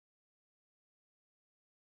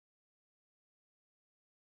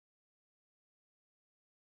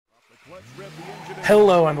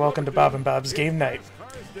Hello and welcome to Bob and Bob's Game Night.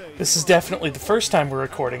 This is definitely the first time we're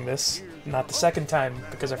recording this, not the second time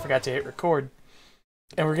because I forgot to hit record.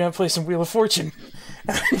 And we're gonna play some Wheel of Fortune.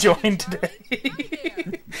 I'm joined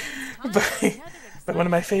today by one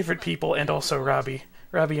of my favorite people and also Robbie.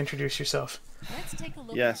 Robbie, introduce yourself.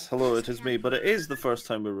 Yes, hello, it is me, but it is the first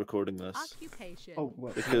time we're recording this. Oh,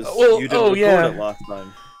 what? Because you didn't record it last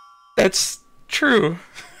time. That's true.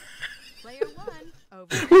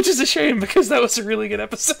 Which is a shame, because that was a really good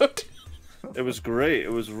episode. It was great,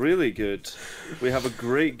 it was really good. We have a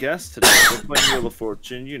great guest today. We're playing Wheel of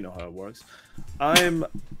Fortune, you know how it works. I'm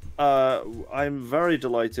very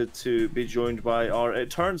delighted to be joined by our, it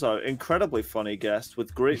turns out, incredibly funny guest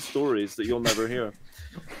with great stories that you'll never hear.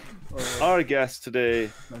 Our guest today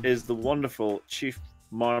is the wonderful Chief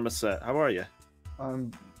Marmoset. How are you?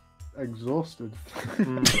 I'm exhausted.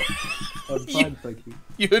 I'm fine, thank you.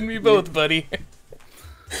 You and me both, buddy.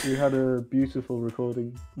 We had a beautiful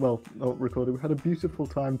recording. Well, not recording. We had a beautiful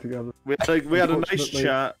time together. We had a nice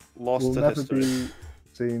chat. Lost to history. We'll never be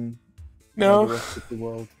seen. No. By the rest of the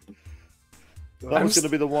world. That was going to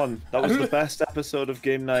be the one. That was the best episode of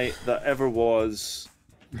Game Night that ever was.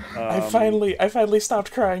 I finally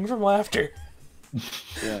stopped crying from laughter.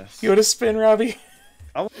 Yes. You want to spin, Robbie?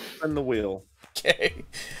 I want to spin the wheel. Okay.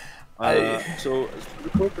 So, for the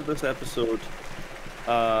course of this episode,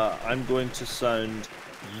 I'm going to sound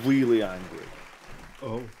really angry.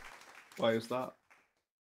 Oh, why is that?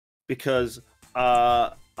 Because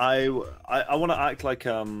I want to act like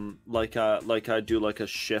I do like a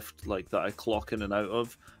shift like that I clock in and out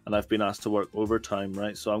of, and I've been asked to work overtime,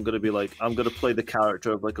 right? So I'm gonna play the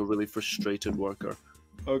character of like a really frustrated worker.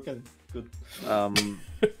 Okay, good.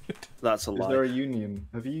 That's a lie. Is there a union?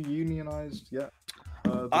 Have you unionized yet?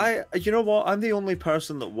 You know what? I'm the only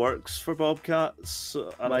person that works for Bobcats,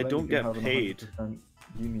 and I don't get paid.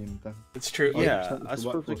 Union then. It's true. Yeah, I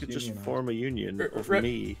suppose we could just form a union of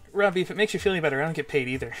me. Robbie, if it makes you feel any better, I don't get paid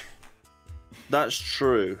either. That's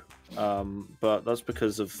true, but that's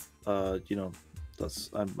because of you know,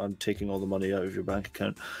 I'm taking all the money out of your bank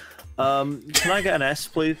account. Can I get an S,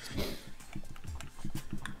 please?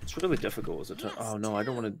 It's really difficult as it turns. Oh no, I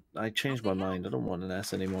don't want to. I changed my mind. I don't want an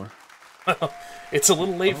S anymore. Well, it's a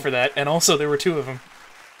little late for that, and also there were two of them.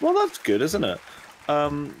 Well, that's good, isn't it?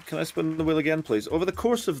 Can I spin the wheel again, please? Over the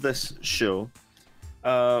course of this show,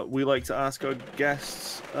 we like to ask our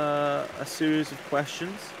guests a series of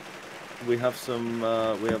questions. We have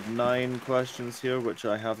we have 9 questions here, which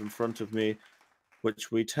I have in front of me,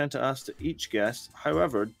 which we tend to ask to each guest.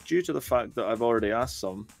 However, due to the fact that I've already asked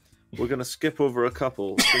some, we're going to skip over a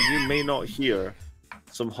couple, so you may not hear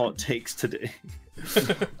some hot takes today.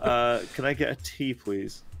 Can I get a T,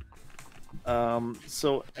 please?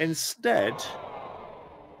 So instead,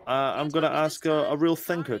 I'm going to ask a real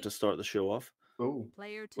thinker to start the show off. Oh.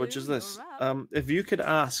 Which is this. If you could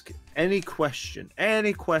ask any question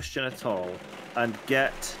at all, and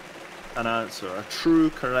get an answer, a true,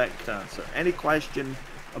 correct answer, any question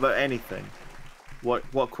about anything, what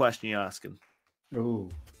question are you asking? Oh.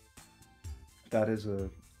 That is a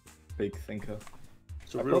big thinker.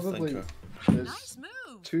 It's a real thinker. There's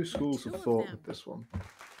 2 schools of thought with this one.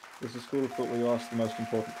 There's a school of thought where you ask the most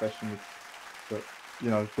important question that, you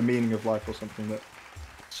know, the meaning of life or something that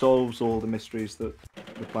solves all the mysteries that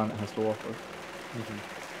the planet has to offer.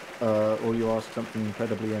 Mm-hmm. Or you ask something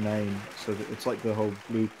incredibly inane, so that it's like the whole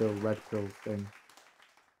blue pill, red pill thing.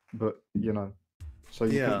 But, you know, so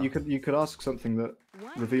you could ask something that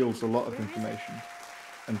reveals a lot of information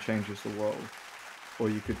and changes the world. Or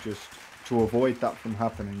you could just, to avoid that from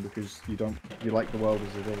happening because you like the world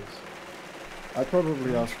as it is. I'd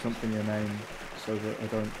probably ask something inane so that I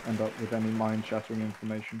don't end up with any mind-shattering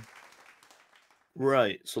information.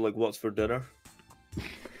 Right, so like what's for dinner?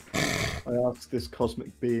 I ask this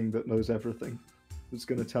cosmic being that knows everything. It's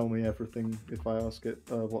going to tell me everything if I ask it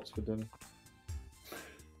what's for dinner.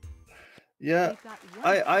 Yeah,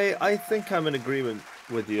 I think I'm in agreement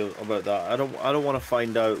with you about that. I don't want to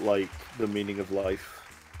find out like the meaning of life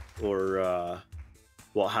or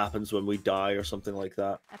what happens when we die or something like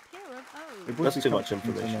that. That's too much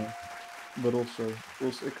information. But also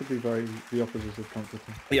it could be the opposite of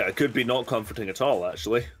comforting. Yeah, it could be not comforting at all,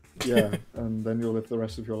 actually. Yeah, and then you'll live the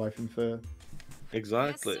rest of your life in fear.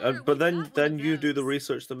 Exactly. Yes, but then you do the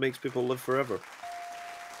research that makes people live forever.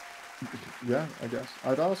 Yeah, I guess.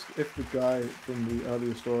 I'd ask if the guy from the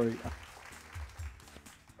earlier story...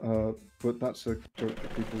 but that's a joke for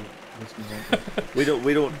people listening.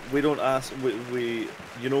 we don't ask. We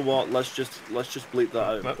you know what? Let's just bleep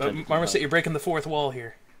that out. Marmoset, you're breaking the fourth wall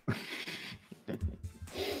here.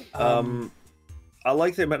 I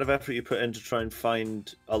like the amount of effort you put in to try and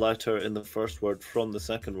find a letter in the first word from the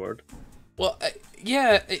second word. Well,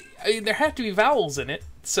 yeah, I mean, there have to be vowels in it.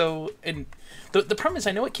 So, and the problem is,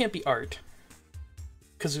 I know it can't be art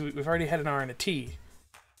because we've already had an R and a T.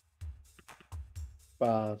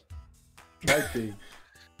 Bad. Try D.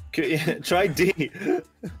 Yeah, try D.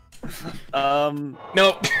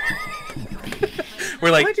 Nope.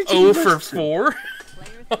 We're like 0 for 4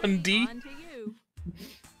 on D.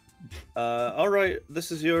 All right,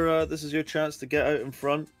 this is your chance to get out in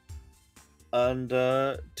front and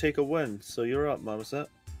take a win. So you're up, Marmoset.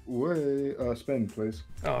 Spin, please.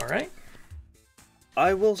 All right.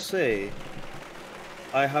 I will say,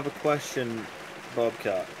 I have a question,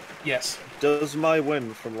 Bobcat. Yes. Does my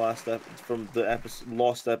win from lost episode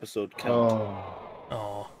count?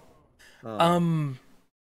 Oh. Oh.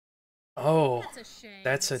 Oh.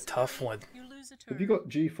 That's a tough one. Have you got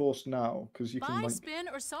GeForce now? Because you can like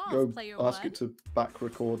go ask it to back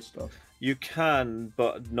record stuff. You can,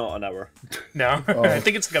 but not an hour. No, I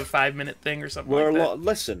think it's like a 5-minute thing or something like that.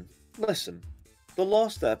 Listen. The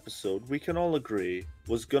lost episode, we can all agree,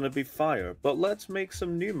 was gonna be fire, but let's make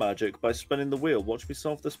some new magic by spinning the wheel. Watch me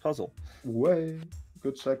solve this puzzle. Good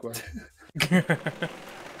segue.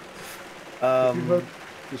 Have you heard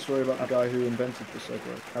the story about the guy who invented the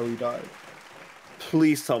segue? How he died?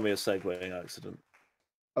 Please tell me a segwaying accident.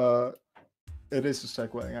 It is a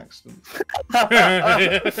segwaying accident.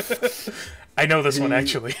 I know this one,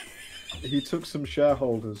 actually. He took some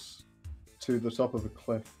shareholders to the top of a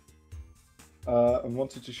cliff and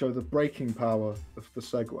wanted to show the braking power of the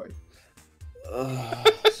Segway.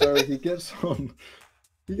 So he gets on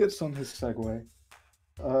his Segway,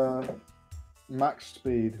 max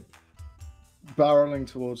speed, barreling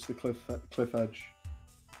towards the cliff edge,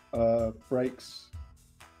 brakes.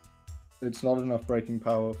 It's not enough braking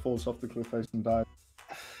power, falls off the cliff face and dies.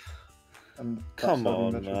 And come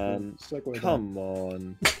on, man. Come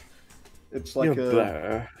on. It's like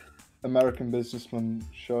a American businessman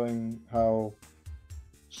showing how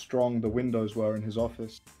strong the windows were in his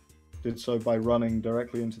office. Did so by running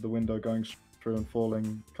directly into the window, going through and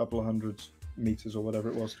falling a couple of 100 meters or whatever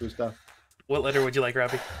it was to his death. What letter would you like,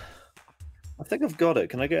 Robbie? I think I've got it.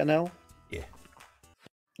 Can I get an L? Yeah.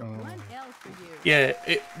 One L for you. Yeah,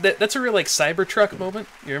 that's a real like Cybertruck moment.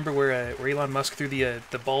 You remember where Elon Musk threw the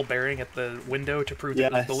ball bearing at the window to prove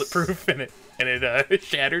that it was bulletproof, and it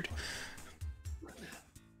shattered.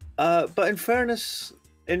 But in fairness,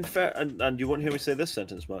 and you won't hear me say this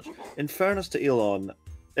sentence much. In fairness to Elon,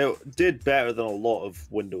 it did better than a lot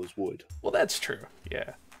of Windows would. Well, that's true.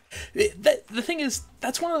 Yeah. The thing is,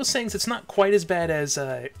 that's one of those things that's not quite as bad as,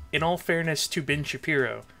 in all fairness to Ben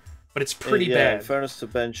Shapiro, but it's pretty bad. In fairness to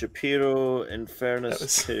Ben Shapiro, in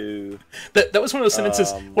fairness to... That was one of those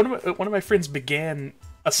sentences, one of my friends began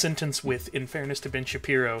a sentence with, in fairness to Ben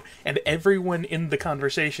Shapiro, and everyone in the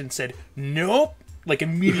conversation said, nope, like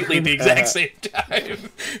immediately at the exact same time.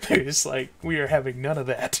 They're just like, we are having none of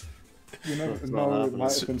that. You know, no, it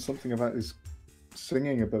might have been something about his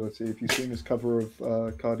singing ability. If you've seen his cover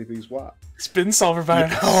of Cardi B's WAP. Spin solver by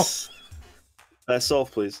now.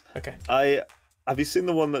 Solve, please. Okay. Have you seen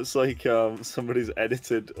the one that's like somebody's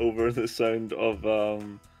edited over the sound of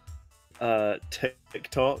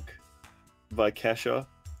TikTok by Kesha?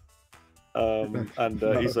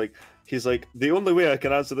 No. He's like, the only way I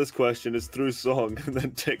can answer this question is through song, and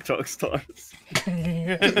then TikTok starts.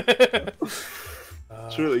 It's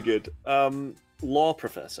really good. Law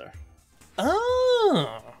professor.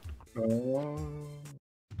 Oh.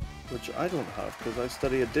 Which I don't have because I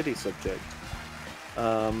study a Diddy subject.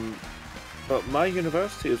 But my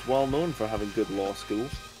university is well known for having good law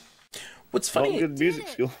schools. What's funny? Not good music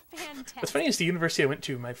school. What's funny is the university I went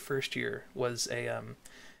to my first year was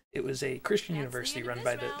it was a Christian university run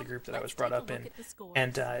by the group that I was brought up in,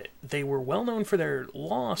 and they were well known for their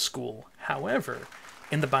law school. However,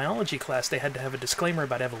 in the biology class, they had to have a disclaimer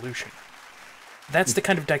about evolution. That's the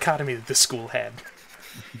kind of dichotomy that this school had.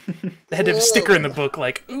 They had to have a sticker in the book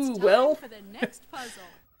like, ooh, well...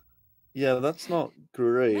 Yeah, that's not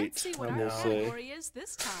great, I will say.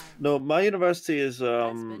 No, my university is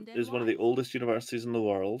one of the oldest universities in the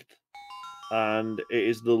world, and it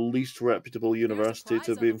is the least reputable university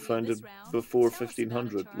to have been founded before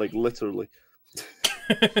 1500, like literally.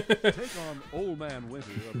 Take on Old Man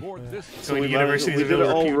Winter aboard this. So we did it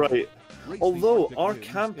all right. Although our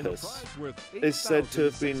campus is said to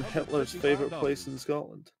have been Hitler's favourite place in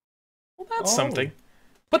Scotland. Well, that's something.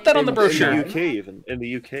 Put that on the brochure. In the UK, even. In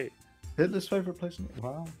the UK. Hitler's favourite place in...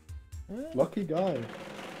 Wow. Lucky guy.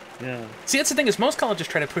 Yeah. See, that's the thing is most colleges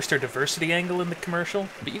try to push their diversity angle in the commercial,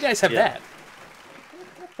 but you guys have that.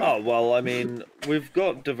 Oh well, I mean, we've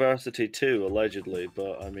got diversity too, allegedly,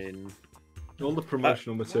 but I mean, All the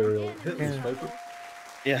promotional material. Hitler's Yeah. favourite.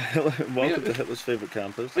 yeah. Welcome to Hitler's favorite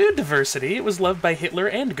campus. We had diversity. It was loved by Hitler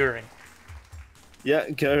and Goering. Yeah,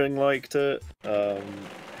 Goering liked it.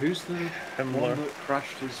 Who's the Himmler. one that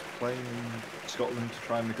crashed his plane in Scotland to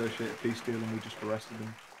try and negotiate a peace deal and we just arrested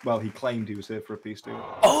him? Well, he claimed he was here for a peace deal.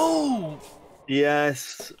 Oh!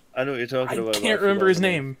 Yes, I know what you're talking I about. can't but remember his forgot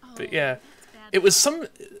the name, but yeah. It was some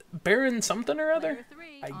Baron something or other.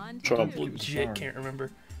 I Trump. legit can't remember.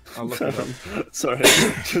 I'll look it up. Sorry,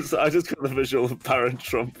 I just got the visual of Baron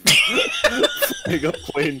Trump flying a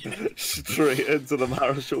plane straight into the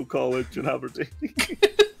Marischal College in Aberdeen.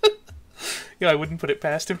 Yeah, I wouldn't put it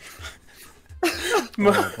past him. What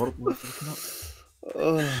am I looking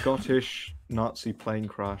up? Scottish Nazi plane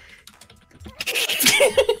crash.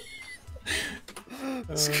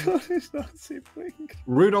 Scottish Nazi plane.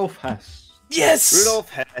 Rudolf Hess. Yes! Rudolf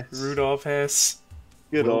Hess. Rudolf Hess.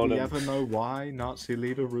 Good Will on we him. ever know why Nazi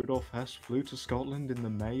leader Rudolf Hess flew to Scotland in the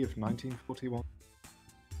May of 1941?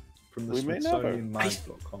 From the We may never.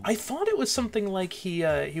 SmithsonianMag.com. I thought it was something like he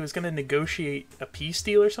was going to negotiate a peace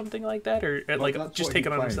deal or something like that, or like that's just what take he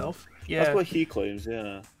it on claimed. himself. That's Yeah. what he claims,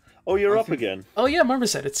 yeah. Oh, you're I up think- again. Oh yeah,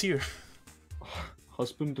 Marmoset, it's you.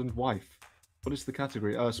 Husband and wife. What is the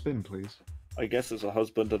category? Spin, please. I guess it's a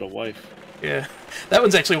husband and a wife. Yeah, that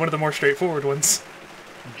one's actually one of the more straightforward ones.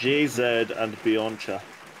 JZ and Beyoncha.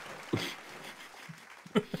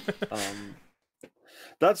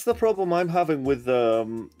 That's the problem I'm having with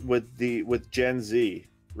Gen Z,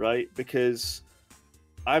 right? Because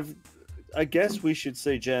I guess we should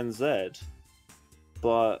say Gen Z,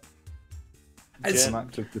 but As- An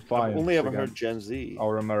act of I've defiance only ever heard against Gen Z.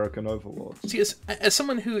 our American overlords. See, as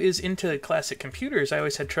someone who is into classic computers, I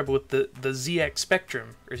always had trouble with the ZX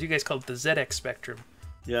Spectrum, or as you guys call it, the ZX Spectrum.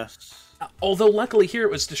 Yes. Although luckily here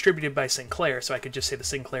it was distributed by Sinclair, so I could just say the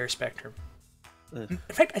Sinclair Spectrum. In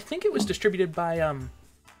fact, I think it was distributed by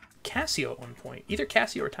Casio at one point, either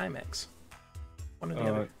Casio or Timex. One or the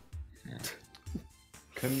other.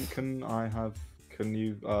 Can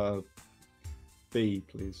you B,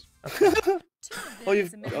 please? Oh,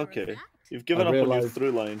 okay. You've given I up on your realised-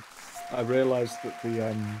 through line. I realised that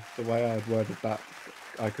the way I had worded that,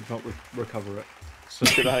 I could not recover it. So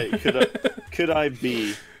could I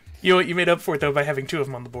be? You know what? You made up for it though by having two of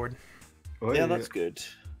them on the board. Oh, Yeah, that's good.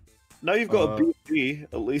 Now you've got a BB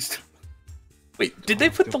at least. Wait, did they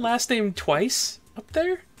put the last name twice up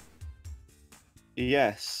there?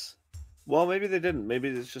 Yes. Well, maybe they didn't. Maybe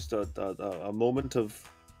it's just a moment of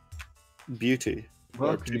beauty. Well,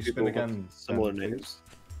 where can two you spin people have again, Similar then, please? names.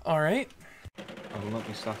 All right. I will not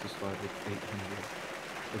be satisfied with 800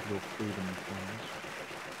 of your freedom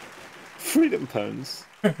points. Freedom pounds.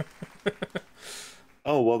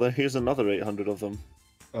 Oh well, then here's another 800 of them.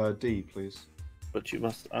 D, please. But you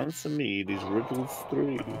must answer me these riddles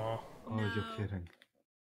 3. Aw. Oh, you're kidding.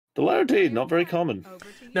 The letter D, not very common.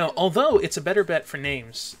 No, although it's a better bet for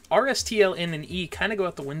names. R, S, T, L, N, and E kind of go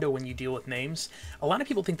out the window when you deal with names. A lot of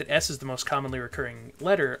people think that S is the most commonly recurring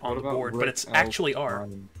letter on What the about board, but Rick it's L. actually R.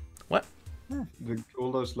 Stein? What?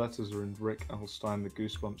 All those letters are in Rick L. Stein, the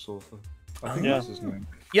Goosebumps author. I think Yeah. that's his name.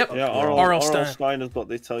 Yep. Yeah, R.L. R.L. Stein. Stein is what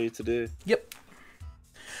they tell you to do. Yep.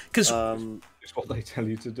 Because It's what they tell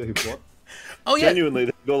you to do. What? oh yeah, Genuinely,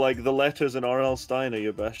 they go like the letters in R.L. Stein are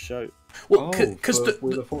your best shout. well, for because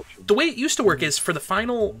Wheel of Fortune. the way it used to work is for the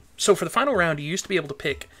final. So for the final round, you used to be able to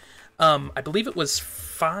pick. I believe it was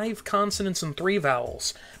 5 consonants and 3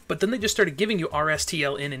 vowels. But then they just started giving you R, S, T,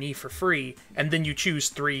 L, N, and E for free, and then you choose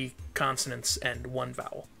 3 consonants and 1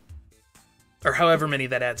 vowel. Or however many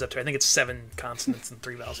that adds up to. I think it's 7 consonants and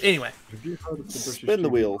 3 vowels. Anyway, Have you heard of the British Spin the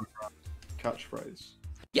wheel. catchphrase?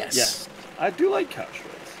 yes. Yes, I do like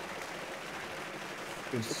catchphrases.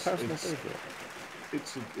 It's, Personal it's,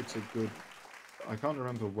 favourite. it's a good. I can't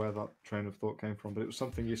remember where that train of thought came from, but it was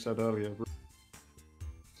something you said earlier.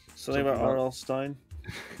 Something about R.L. Stein.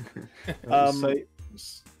 Say,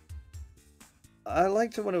 I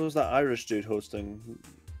liked it when it was that Irish dude hosting.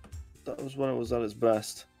 That was when it was at its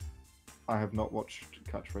best. I have not watched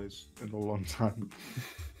catchphrase in a long time.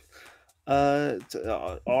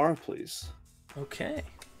 R, please. Okay.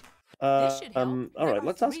 This should help. All There right, are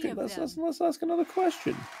let's ask 3 it. of Let's ask another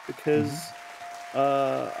question because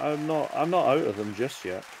I'm not out of them just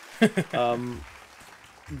yet.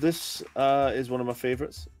 This is one of my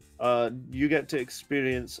favorites. You get to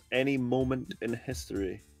experience any moment in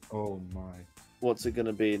history. Oh my! What's it going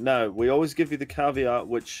to be? Now, we always give you the caveat,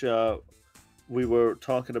 which we were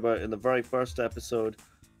talking about in the very first episode,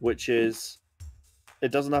 which is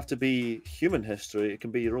it doesn't have to be human history. It can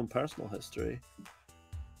be your own personal history.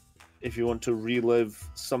 if you want to relive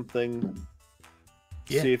something,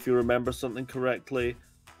 Yeah. see if you remember something correctly,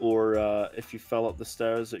 or if you fell up the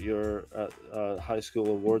stairs at your high school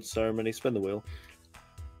awards ceremony, spin the wheel.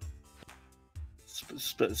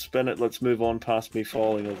 Spin it. Let's move on past me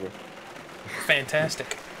falling over.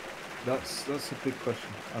 Fantastic. That's a big question.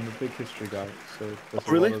 I'm a big history guy, so there's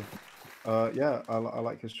a Really? lot of yeah, I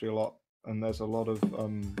like history a lot, and there's a lot of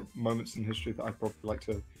moments in history that I'd probably like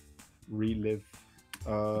to relive.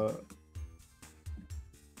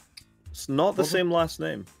 It's not the same last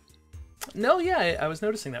name. No, yeah, I was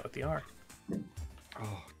noticing that with the R.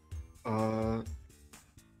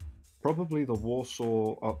 Probably the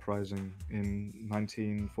Warsaw Uprising in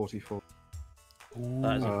 1944.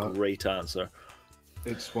 That is a great answer.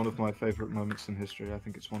 It's one of my favorite moments in history. I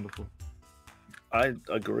think it's wonderful. I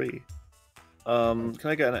agree. Can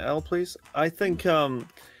I get an L, please? I think the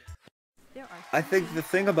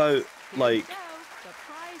thing about like The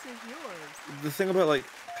prize is yours. the thing about like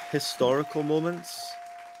historical moments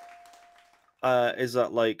is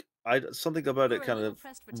that like something about it kind of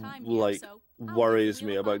like worries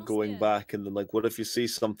me about going back, and then like what if you see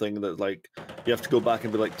something that like you have to go back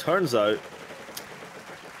and be like, turns out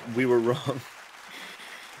we were wrong.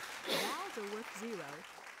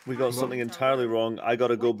 We got something entirely wrong. I got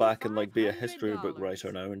to go back and like be a history book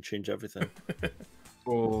writer now and change everything.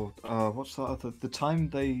 Or what's that other? The time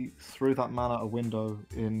they threw that man out a window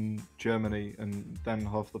in Germany, and then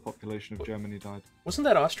half the population of Germany died. Wasn't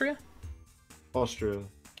that Austria? Austria.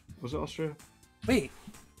 Was it Austria? Wait,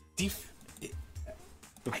 The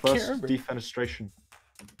I can't first remember. defenestration.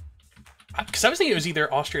 Because I was thinking it was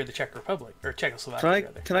either Austria or the Czech Republic, or Czechoslovakia,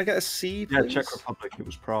 rather. Can I get a C, Yeah, please? Czech Republic. It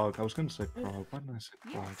was Prague. I was going to say Prague. Why did I say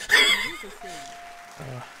Prague?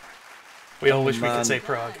 We all wish we man. could say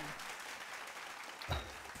Prague.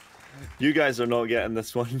 You guys are not getting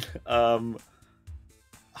this one.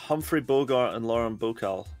 Humphrey Bogart and Lauren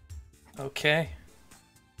Bacall. Okay.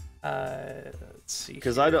 Let's see.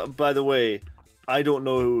 Because I don't. By the way, I don't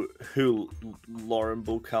know who Lauren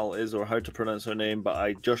Bacall is or how to pronounce her name, but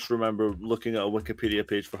I just remember looking at a Wikipedia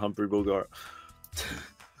page for Humphrey Bogart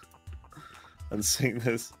and seeing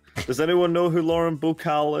this. Does anyone know who Lauren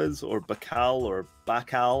Bacall is, or Bacall, or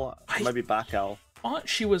Bacall? Maybe Bacall. I thought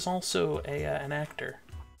she was also an actor.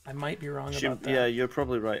 I might be wrong about that. Yeah, you're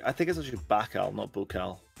probably right. I think it's actually Bacall, not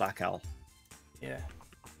Bacall. Bacall. Yeah.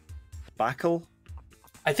 Bacall?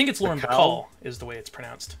 I think it's Lauren Bacall is the way it's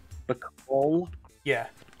pronounced. Bacall? Yeah.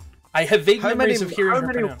 I have vague memories of hearing her How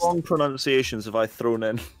many pronounced. wrong pronunciations have I thrown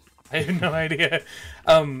in? I have no idea.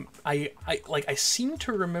 I seem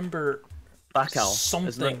to remember Bacall.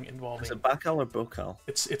 something involving. Is it Bacall or Bacall?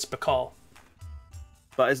 It's Bacall.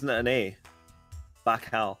 But isn't it an A?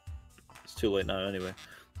 Bacall. It's too late now anyway.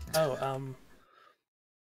 Oh,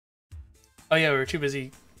 oh yeah, we were too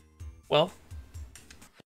busy. Well,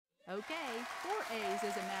 Okay, 4 A's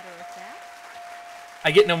as a matter of fact.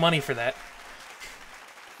 I get no money for that.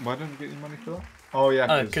 Why don't you get any money for that? Oh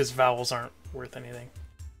yeah, Because vowels aren't worth anything.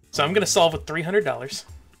 So I'm gonna solve with $300.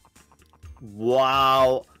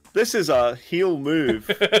 Wow, this is a heel move.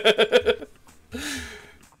 this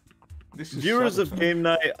is Viewers of sabotage. Game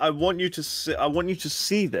Night, I want you to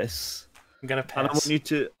see this, I'm gonna pass.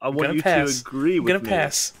 and I want you to pass. agree I'm with gonna me.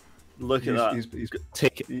 pass. Look at that. He's-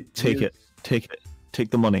 Take it. Take it. Take it. Take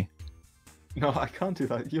the money. No, I can't do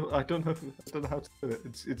that. I don't know how to do it.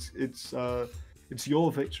 It's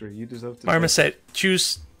your victory. You deserve to. Marmoset,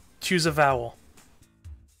 choose a vowel.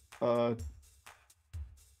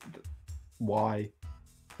 Why?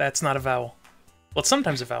 That's not a vowel. Well, it's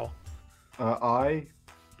sometimes a vowel. I.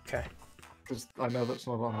 Okay. Because I know that's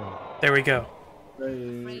not on there. There we go.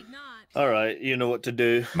 Afraid not. All right, you know what to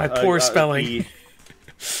do. My poor spelling.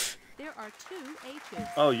 There are 2 H's.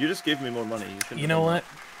 Oh, you just gave me more money. You know what?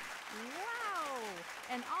 Wow!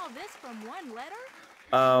 And all this from one letter?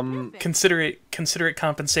 What? Consider it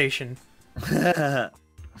compensation.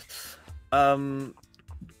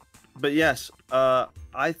 But yes,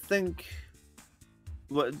 I think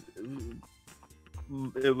what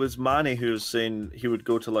it was Manny who was saying he would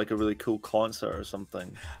go to like a really cool concert or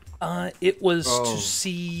something. It was Oh. to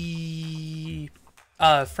see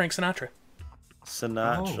Frank Sinatra.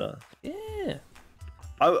 Sinatra. Yeah.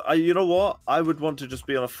 I you know what? I would want to just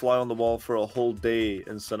be on a fly on the wall for a whole day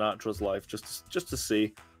in Sinatra's life, just to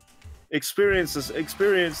see, experience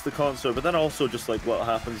the concert, but then also just like what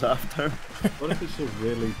happens after. What if it's a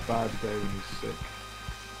really bad day when he's sick?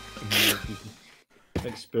 And then he's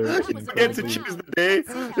experiencing You get to incredibly... choose the day.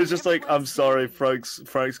 It's just like, I'm sorry, Frank's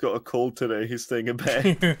got a cold today. He's staying in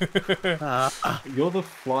bed. You're the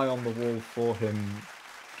fly on the wall for him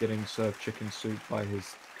getting served chicken soup by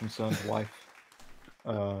his concerned wife.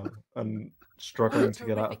 and struggling to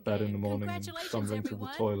get out of bed in the morning and stumbling to the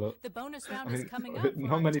toilet. The bonus I round is mean, coming up for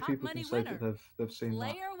not our many top people money can say that winner. they've seen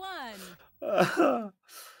that. Player 1.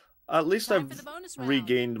 At least Time for I've the bonus round.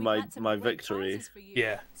 regained We've my got some my great victory. prizes for you.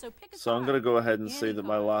 Yeah. So pick a So I'm card. gonna go ahead and say Any that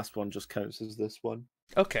my card. last one just counts as this one,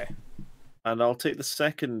 Okay. and I'll take the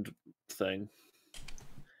second thing.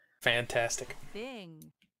 Fantastic.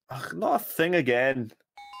 Thing. Ugh, not a thing again.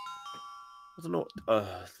 I don't know.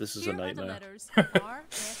 This is a Here are the nightmare. letters R,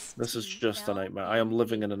 S, This is T, just a L, nightmare. I am E,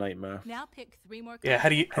 living P. in a nightmare. Now pick 3 more cards. Yeah, how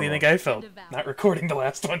do you Come think on. I felt not recording the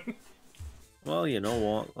last one? Well, you know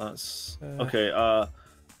what? That's okay.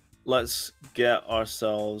 Let's get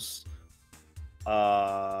ourselves.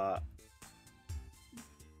 Oh,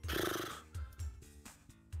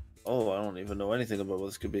 I don't even know anything about what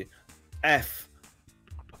this could be. F.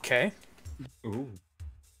 Okay. Ooh,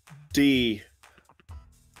 D.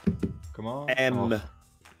 come on. M.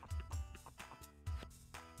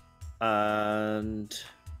 Oh, And.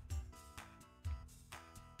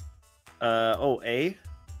 A.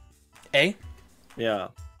 A? Yeah.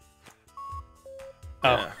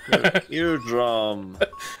 Oh. Yeah. Eardrum.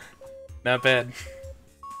 Not bad.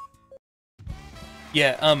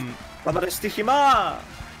 Yeah,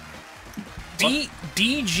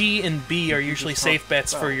 D, G, and B are usually safe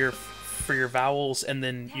bets for your vowels, and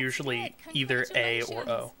then That's usually great. either A or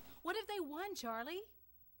O. What have they won, Charlie?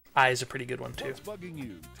 I is a pretty good one too. What's bugging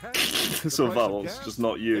you? Tax? The So price of vowels, gas? just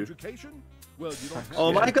not you. Education? Well, you don't have Oh,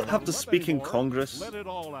 am to I gonna have to level up speak in anymore. Congress? Let it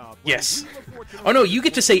all out. Yes. Wheel of Fortune Oh no, you get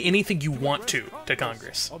to address say anything you want to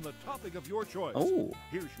Congress. on the topic of your choice. Oh.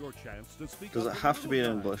 Here's your chance to speak Does on it the have to be in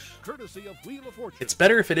legal side, English? Courtesy of Wheel of Fortune. It's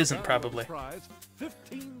better if it isn't, Now, probably. prize,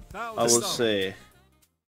 $15,000. I will say.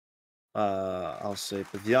 I'll say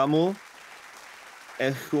vediamo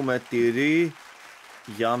e mettere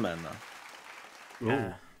Yamena.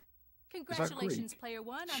 Yeah. Congratulations, player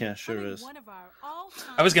 1, on Yeah, sure becoming is. one of our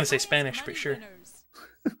all-time I was gonna say highest Spanish, but money sure. winners.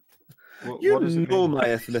 You what does it know mean? my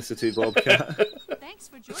ethnicity, Bobcat. Thanks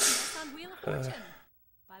for joining us on Wheel of Fortune.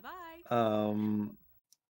 Bye-bye.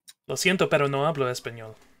 Lo siento, pero no hablo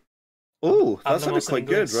español. Oh, that sounded Hablamos quite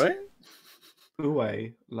good, inglés. right?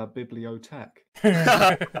 Ue la bibliothèque.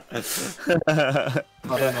 uh,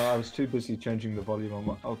 I don't know. I was too busy changing the volume on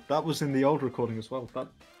my. Oh, that was in the old recording as well. That.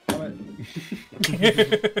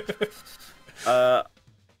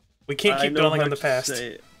 We can't I keep know dwelling how on the to past.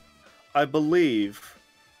 say- I believe,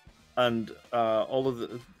 and all of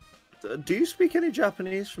the. Do you speak any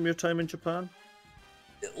Japanese from your time in Japan?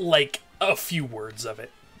 Like a few words of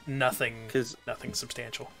it. Nothing 'Cause- nothing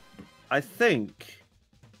substantial. I think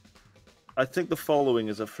the following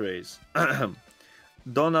is a phrase.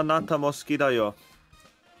 Don anata mo suki da yo.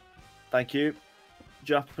 Thank you.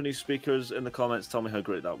 Japanese speakers in the comments, tell me how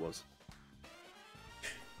great that was.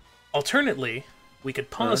 Alternately, we could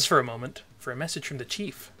pause for a moment for a message from the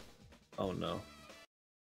chief. Oh no.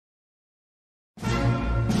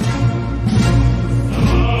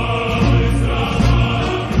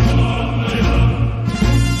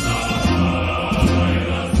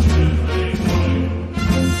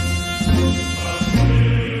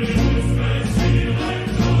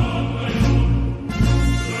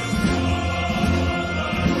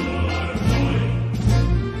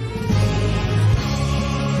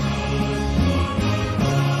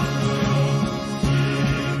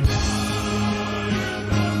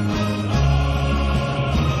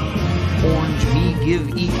 Orange me,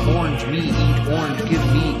 give, eat, orange me, eat, orange, give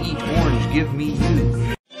me, eat, orange, give me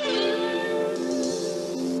you.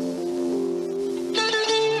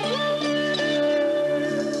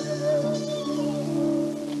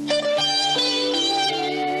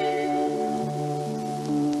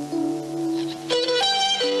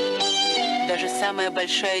 Даже самая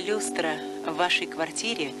большая люстра в вашей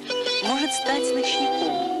квартире может стать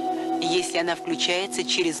ночником, если она включается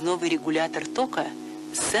через новый регулятор тока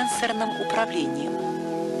с сенсорным управлением.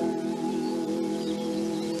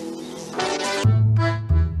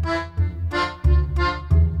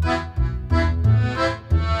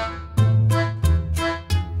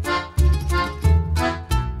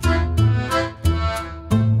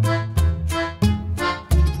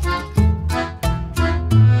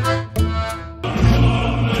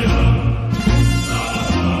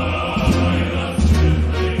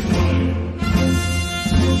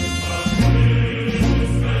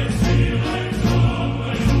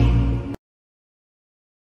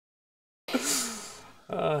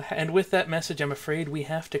 And with that message, I'm afraid we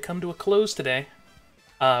have to come to a close today,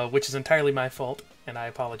 which is entirely my fault, and I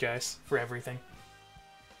apologize for everything.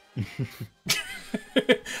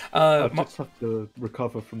 I just have to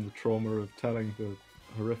recover from the trauma of telling the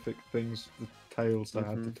horrific things, the tales I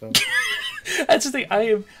had to tell. That's the thing.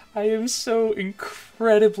 I am so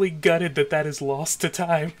incredibly gutted that is lost to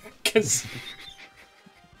time, because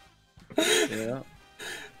Yeah.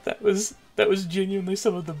 that was genuinely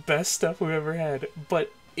some of the best stuff we've ever had.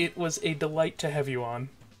 But it was a delight to have you on,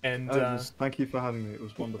 and thank you for having me. It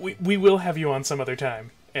was wonderful. we will have you on some other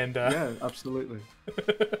time. And yeah, absolutely.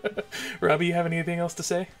 Robbie, you have anything else to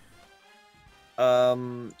say?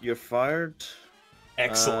 You're fired.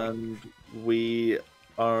 Excellent. And we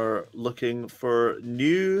are looking for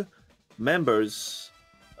new members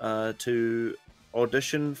to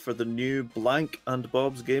audition for the new Blank and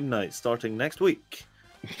Bob's Game Night starting next week.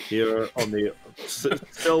 Here on the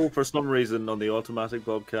still for some reason on the Automatic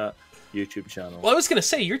Bobcat YouTube channel. Well, I was gonna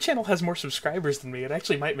say your channel has more subscribers than me. It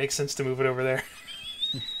actually might make sense to move it over there.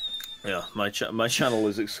 Yeah, my channel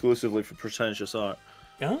is exclusively for pretentious art.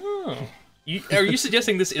 Oh, are you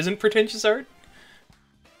suggesting this isn't pretentious art?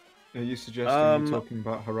 Are you suggesting me talking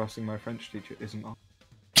about harassing my French teacher isn't art?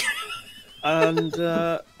 And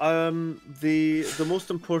the most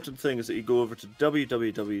important thing is that you go over to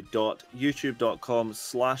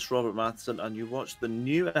www.youtube.com/Robert Matheson and you watch the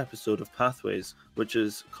new episode of Pathways, which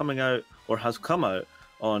is coming out or has come out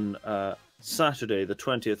on Saturday, the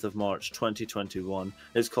 20th of March, 2021.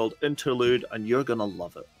 It's called Interlude, and you're gonna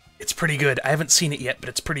love it. It's pretty good. I haven't seen it yet, but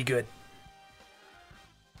it's pretty good.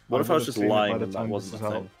 What if I was just lying and that wasn't the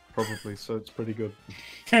thing? Probably, so it's pretty good.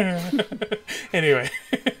 Anyway,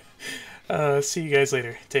 see you guys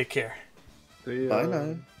later. Take care. Bye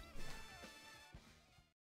now.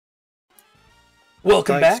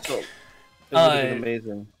 Welcome back. It would have been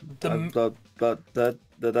amazing. I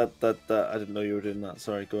didn't know you were doing that.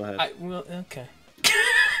 Sorry, go ahead. Well, okay.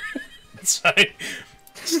 Sorry.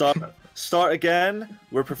 Start again.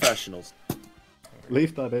 We're professionals.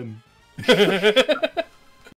 Leave that in.